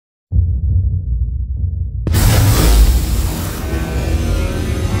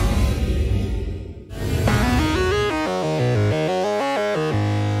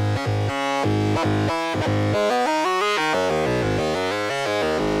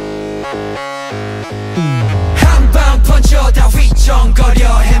한방 펀쳐 다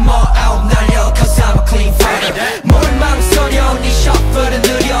휘청거려 해머 아웃 날려 Cause I'm a clean fighter 뭘 망설여 네 셔플은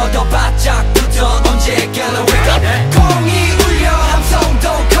느려 더 바짝 붙어 언제 gonna wake up 공이 울려 함성도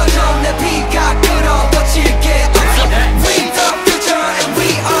커져 내 피가 끓어 버틸 게 없어 We the future and we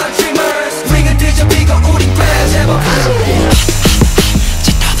are dreamers 링은 뒤집히고 우린 그래 제법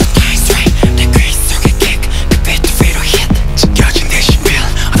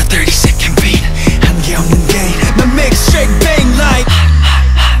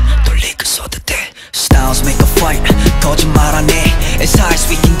거짓말 안 해 As high as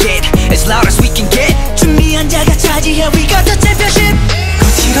we can get As loud as we can get 준비한 자가 차지해 We got the championship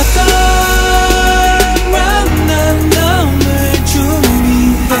거칠었던 만남을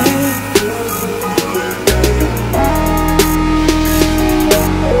준비해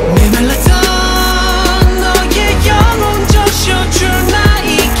메말랐던 너의 영혼 적셔줄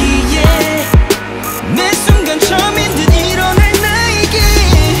나이기에 내 순간 처음인 듯 일어날 나에게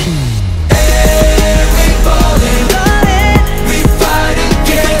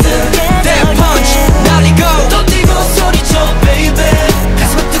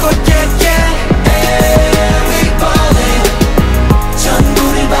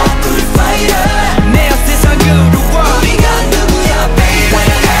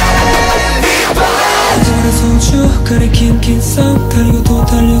그래 긴긴 싸움 달리고 또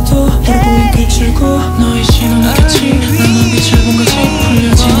달려도 오래 보인 빛을 고 너의 신호는 겠지 난 빛을 본 거지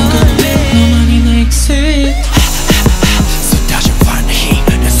풀려지는 가운데 너만이 나 exit 쏟아져 파는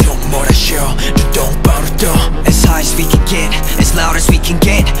힘내 숨 몰아쉬어 눈동 바로 떠 As high as we can get As loud as we can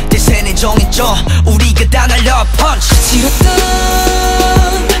get 대세는 정해져 우리가 다 날려 punch 지렸다